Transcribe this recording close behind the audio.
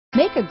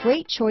Make a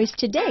great choice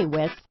today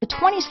with the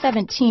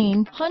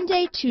 2017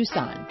 Hyundai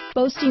Tucson.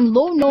 Boasting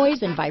low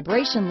noise and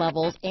vibration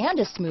levels and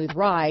a smooth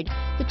ride,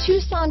 the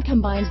Tucson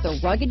combines the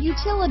rugged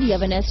utility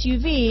of an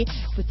SUV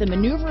with the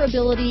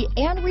maneuverability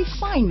and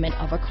refinement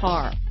of a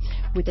car.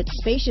 With its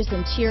spacious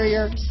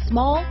interior,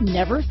 small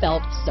never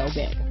felt so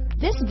big.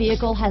 This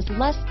vehicle has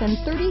less than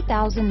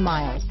 30,000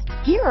 miles.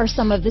 Here are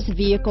some of this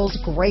vehicle's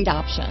great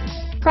options: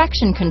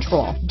 traction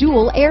control,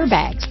 dual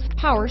airbags,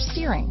 power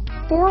steering,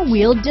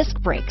 four-wheel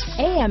disc brakes,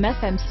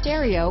 AM/FM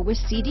stereo with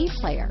CD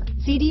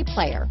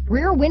player,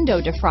 rear window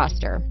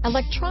defroster,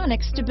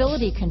 electronic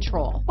stability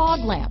control,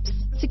 fog lamps,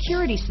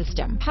 security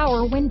system,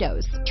 power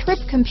windows, trip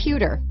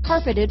computer,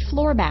 carpeted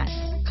floor mats,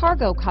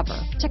 cargo cover,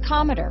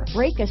 tachometer,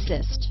 brake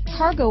assist,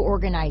 cargo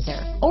organizer,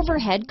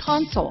 overhead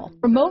console,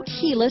 remote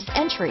keyless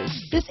entry.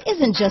 This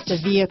isn't just a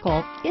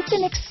vehicle, it's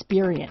an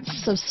experience.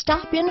 So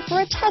stop in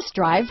for a test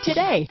drive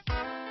today.